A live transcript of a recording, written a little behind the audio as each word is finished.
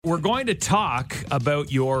We're going to talk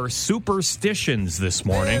about your superstitions this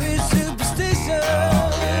morning. Yeah.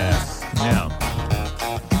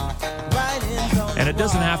 And it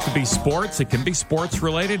doesn't have to be sports. It can be sports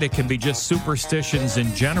related. It can be just superstitions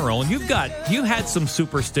in general. And you had some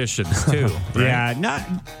superstitions too. Right?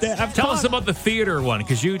 Yeah, Tell us about the theater one,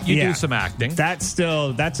 because you do some acting. That's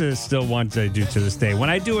still one that I do to this day.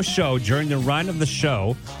 When I do a show, during the run of the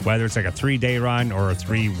show, whether it's like a 3-day run or a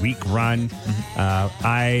 3-week run,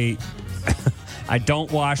 I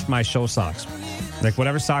don't wash my show socks. Like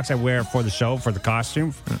whatever socks I wear for the show, for the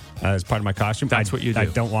costume, as part of my costume, That's what you do. I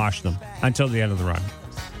don't wash them until the end of the run.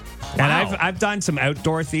 Wow. And I've done some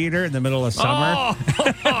outdoor theater in the middle of summer.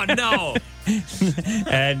 Oh no!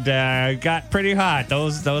 And got pretty hot.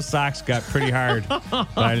 Those socks got pretty hard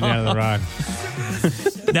by the end of the run.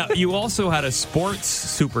 Now, you also had a sports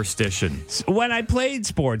superstition. When I played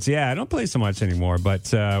sports, I don't play so much anymore.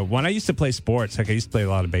 But when I used to play sports, like I used to play a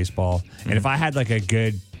lot of baseball, and if I had like a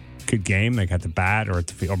good game, like at the bat or at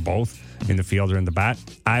the field, or both in the field or in the bat,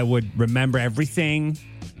 I would remember everything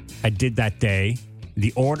I did that day,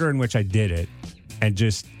 the order in which I did it, and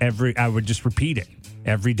I would just repeat it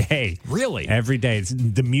every day. Really? Every day. It's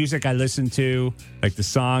the music I listened to, like the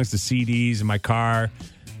songs, the CDs in my car,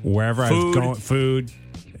 wherever I was going, food,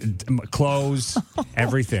 clothes,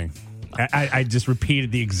 everything. I just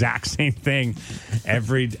repeated the exact same thing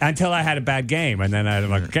until I had a bad game, and then I'm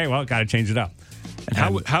like, okay, well, got to change it up. And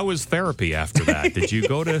how was therapy after that? Did you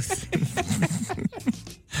go to...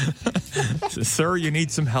 Sir, you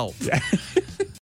need some help.